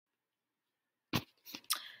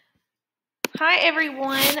Hi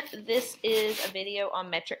everyone, this is a video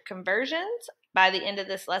on metric conversions. By the end of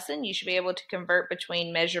this lesson, you should be able to convert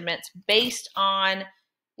between measurements based on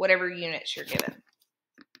whatever units you're given.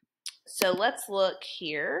 So let's look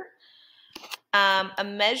here. A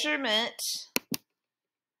measurement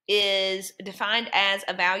is defined as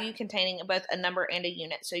a value containing both a number and a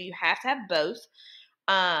unit. So you have to have both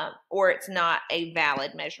or it's not a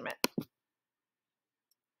valid measurement.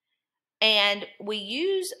 And we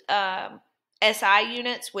use SI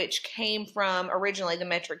units, which came from originally the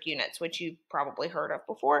metric units, which you've probably heard of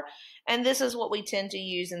before. And this is what we tend to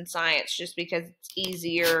use in science just because it's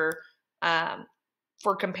easier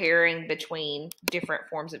for comparing between different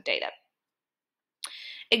forms of data.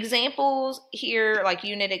 Examples here, like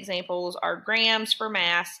unit examples, are grams for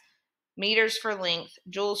mass, meters for length,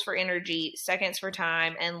 joules for energy, seconds for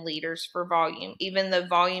time, and liters for volume, even though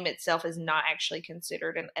volume itself is not actually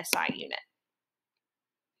considered an SI unit.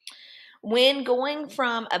 When going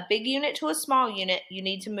from a big unit to a small unit, you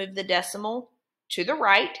need to move the decimal to the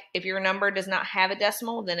right. If your number does not have a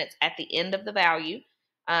decimal, then it's at the end of the value,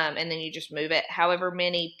 and then you just move it however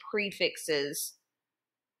many prefixes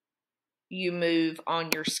you move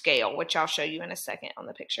on your scale, which I'll show you in a second on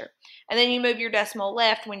the picture. And then you move your decimal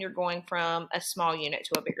left when you're going from a small unit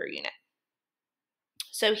to a bigger unit.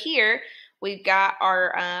 So here we've got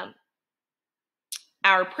our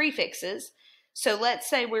prefixes. So let's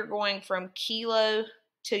say we're going from kilo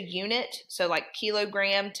to unit, so like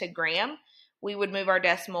kilogram to gram. We would move our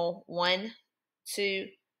decimal 1, 2,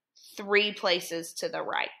 3 places to the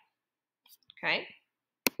right. Okay.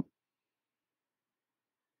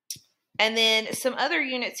 And then some other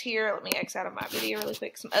units here, let me X out of my video really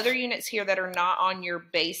quick. Some other units here that are not on your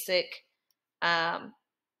basic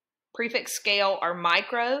prefix scale are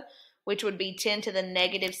micro, which would be 10 to the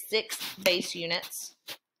 -6 base units.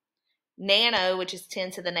 Nano, which is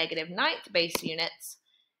 10 to the -9th base units.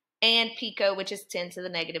 And pico, which is 10 to the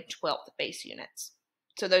 -12th base units.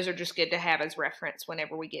 So those are just good to have as reference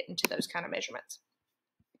whenever we get into those kind of measurements.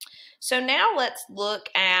 So now let's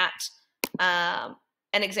look at an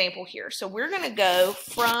example here. So we're going to go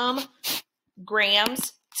from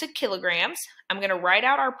grams to kilograms. I'm going to write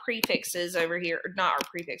out our prefixes over here. Not our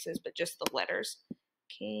prefixes, but just the letters.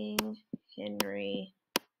 King Henry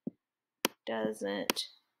doesn't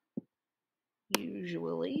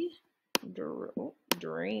usually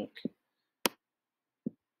drink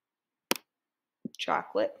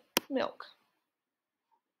chocolate milk.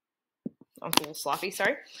 I'm a little sloppy,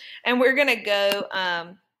 sorry. And we're going to go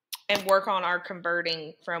and work on our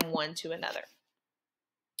converting from one to another.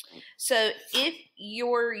 So if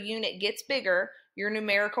your unit gets bigger, your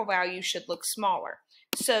numerical value should look smaller.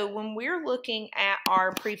 So when we're looking at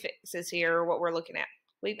our prefixes here, or what we're looking at,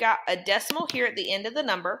 we've got a decimal here at the end of the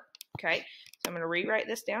number. Okay, so I'm going to rewrite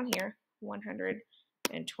this down here,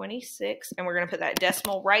 126, and we're going to put that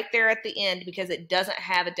decimal right there at the end because it doesn't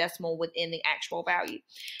have a decimal within the actual value.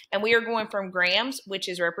 And we are going from grams, which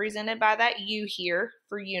is represented by that U here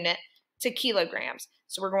for unit, to kilograms.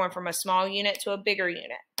 So we're going from a small unit to a bigger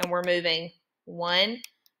unit, and we're moving 1,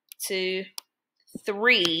 2,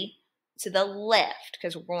 3 to the left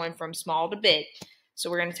because we're going from small to big. So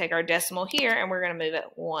we're going to take our decimal here and we're going to move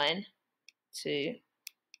it 1, 2,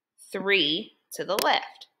 3 to the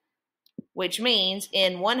left, which means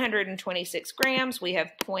in 126 grams, we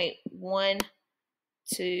have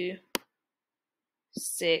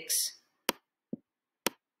 0.126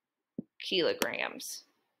 kilograms.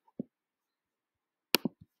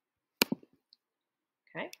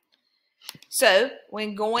 Okay. So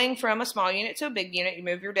when going from a small unit to a big unit, you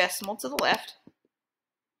move your decimal to the left.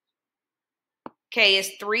 K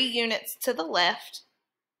is 3 units to the left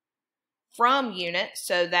from unit,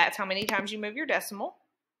 so that's how many times you move your decimal,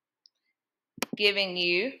 giving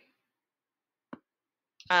you,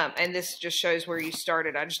 and this just shows where you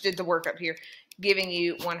started. I just did the work up here, giving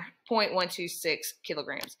you 1.126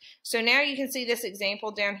 kilograms. So now you can see this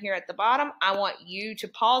example down here at the bottom. I want you to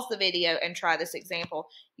pause the video and try this example.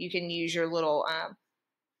 You can use your little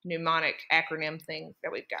mnemonic acronym thing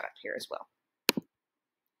that we've got up here as well.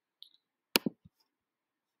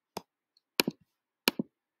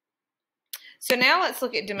 So now let's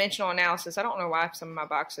look at dimensional analysis. I don't know why some of my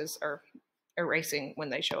boxes are erasing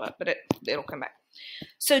when they show up, but it'll come back.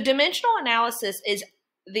 So dimensional analysis is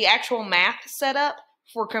the actual math setup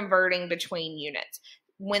for converting between units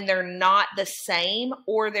when they're not the same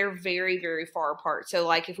or they're very, very far apart. So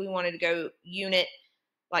like if we wanted to go unit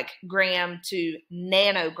like gram to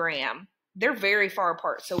nanogram, they're very far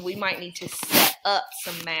apart. So we might need to set up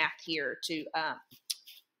some math here to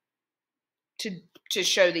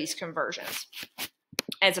show these conversions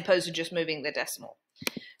as opposed to just moving the decimal.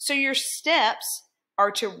 So your steps are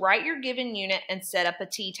to write your given unit and set up a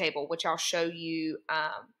t-table, which I'll show you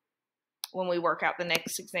when we work out the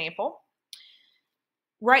next example.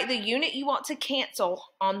 Write the unit you want to cancel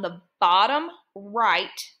on the bottom right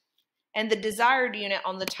and the desired unit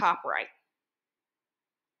on the top right.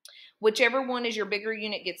 Whichever one is your bigger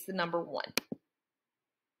unit gets the number 1.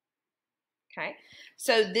 Okay,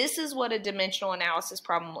 so this is what a dimensional analysis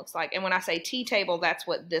problem looks like. And when I say t-table, that's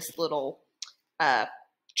what this little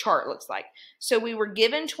chart looks like. So we were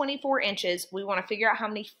given 24 inches. We want to figure out how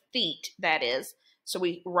many feet that is. So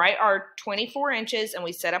we write our 24 inches and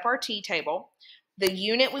we set up our t-table. The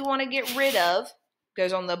unit we want to get rid of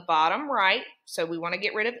goes on the bottom right. So we want to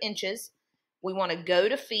get rid of inches. We want to go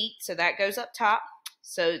to feet. So that goes up top.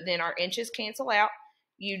 So then our inches cancel out.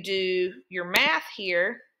 You do your math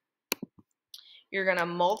here. You're going to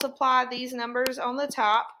multiply these numbers on the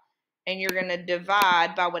top, and you're going to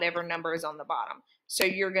divide by whatever number is on the bottom. So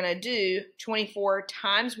you're going to do 24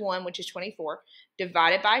 times 1, which is 24,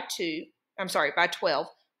 divided by 12,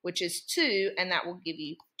 which is 2, and that will give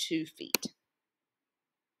you 2 feet.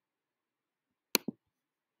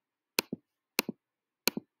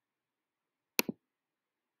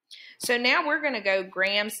 So now we're going to go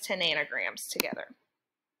grams to nanograms together.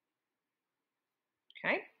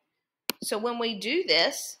 Okay. So when we do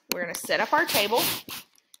this, we're going to set up our table.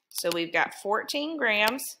 So we've got 14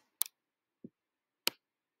 grams.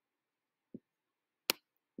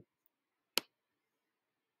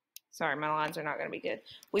 Sorry, my lines are not going to be good.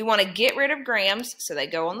 We want to get rid of grams, so they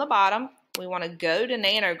go on the bottom. We want to go to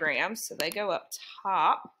nanograms, so they go up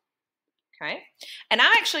top. Okay. And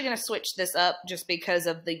I'm actually going to switch this up just because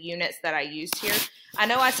of the units that I used here. I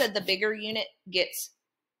know I said the bigger unit gets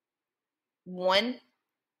 1.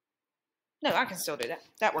 No, I can still do that.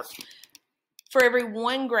 That works. For every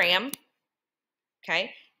 1 gram,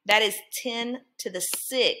 okay, that is 10 to the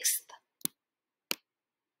 6th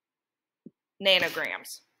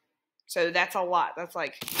nanograms. So that's a lot. That's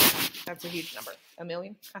a huge number. 1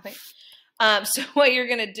 million, I think. So what you're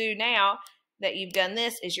going to do now that you've done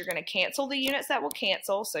this is you're going to cancel the units that will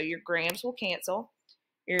cancel. So your grams will cancel.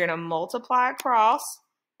 You're going to multiply across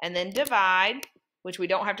and then divide, which we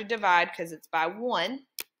don't have to divide because it's by 1.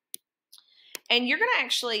 And you're going to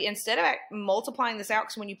actually, instead of multiplying this out,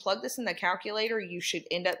 because when you plug this in the calculator, you should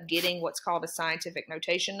end up getting what's called a scientific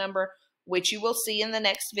notation number, which you will see in the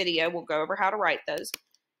next video. We'll go over how to write those.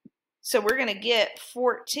 So we're going to get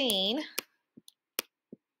 14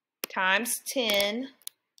 times 10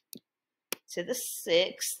 to the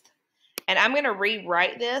 6th. And I'm going to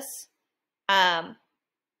rewrite this. And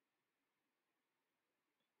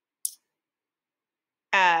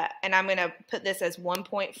I'm going to put this as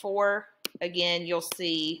 1.4. Again, you'll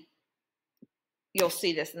see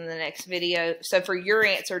this in the next video. So for your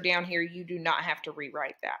answer down here, you do not have to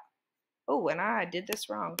rewrite that. Oh, and I did this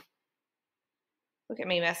wrong. Look at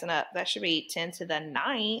me messing up. That should be 10 to the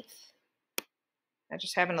 9th. I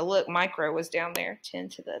just having to look. Micro was down there. 10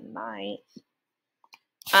 to the 9th.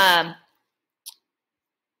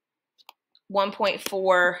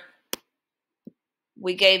 1.4.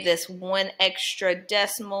 We gave this 1 extra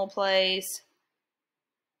decimal place.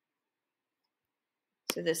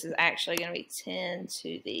 So this is actually going to be 10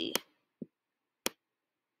 to the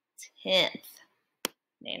 10th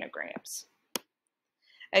nanograms.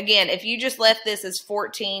 Again, if you just left this as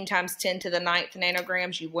 14 times 10 to the 9th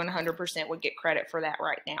nanograms, you 100% would get credit for that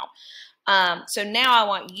right now. So now I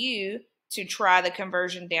want you to try the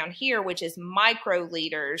conversion down here, which is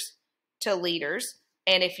microliters to liters.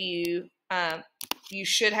 And if you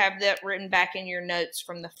should have that written back in your notes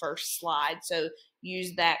from the first slide. So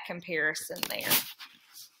use that comparison there.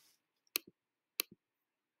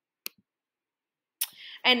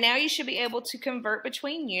 And now you should be able to convert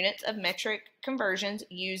between units of metric conversions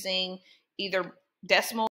using either decimal